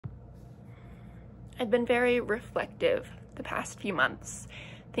I've been very reflective the past few months,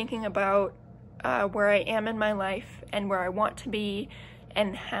 thinking about where I am in my life and where I want to be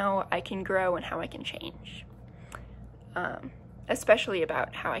and how I can grow and how I can change. Especially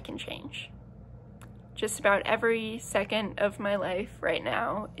about how I can change. Just about every second of my life right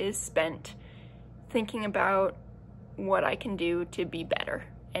now is spent thinking about what I can do to be better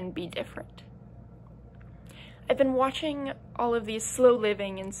and be different. I've been watching all of these slow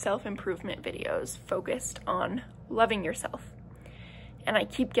living and self-improvement videos focused on loving yourself. And I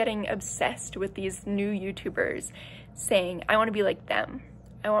keep getting obsessed with these new YouTubers saying, I want to be like them.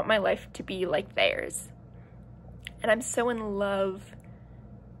 I want my life to be like theirs. And I'm so in love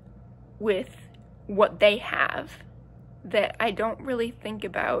with what they have that I don't really think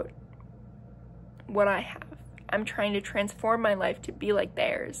about what I have. I'm trying to transform my life to be like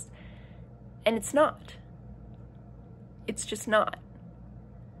theirs. And it's not. It's just not.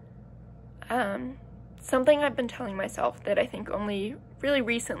 Something I've been telling myself that I think only really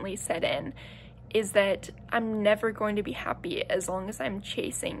recently set in is that I'm never going to be happy as long as I'm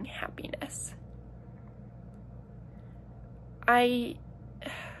chasing happiness.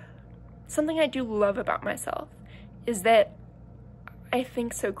 Something I do love about myself is that I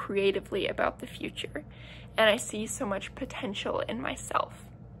think so creatively about the future and I see so much potential in myself.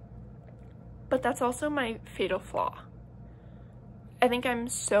 But that's also my fatal flaw. I think I'm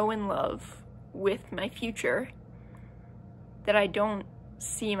so in love with my future that I don't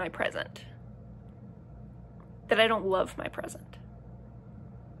see my present, that I don't love my present.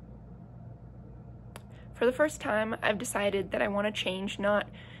 For the first time, I've decided that I want to change not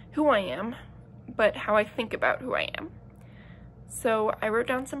who I am, but how I think about who I am. So I wrote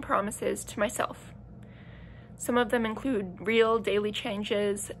down some promises to myself. Some of them include real daily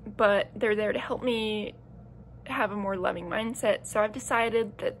changes, but they're there to help me have a more loving mindset, so I've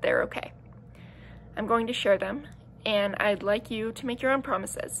decided that they're okay. I'm going to share them, and I'd like you to make your own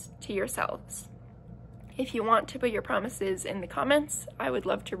promises to yourselves. If you want to put your promises in the comments, I would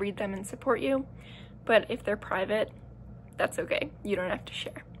love to read them and support you, but if they're private, that's okay. You don't have to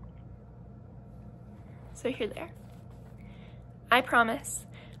share. So here they are. I promise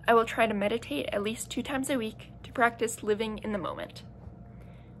I will try to meditate at least 2 times a week to practice living in the moment.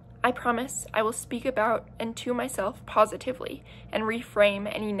 I promise I will speak about and to myself positively and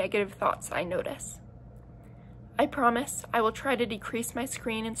reframe any negative thoughts I notice. I promise I will try to decrease my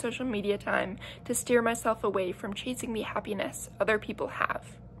screen and social media time to steer myself away from chasing the happiness other people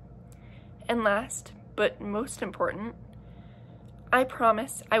have. And last, but most important, I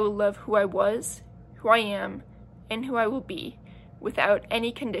promise I will love who I was, who I am, and who I will be without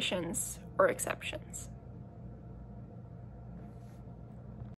any conditions or exceptions.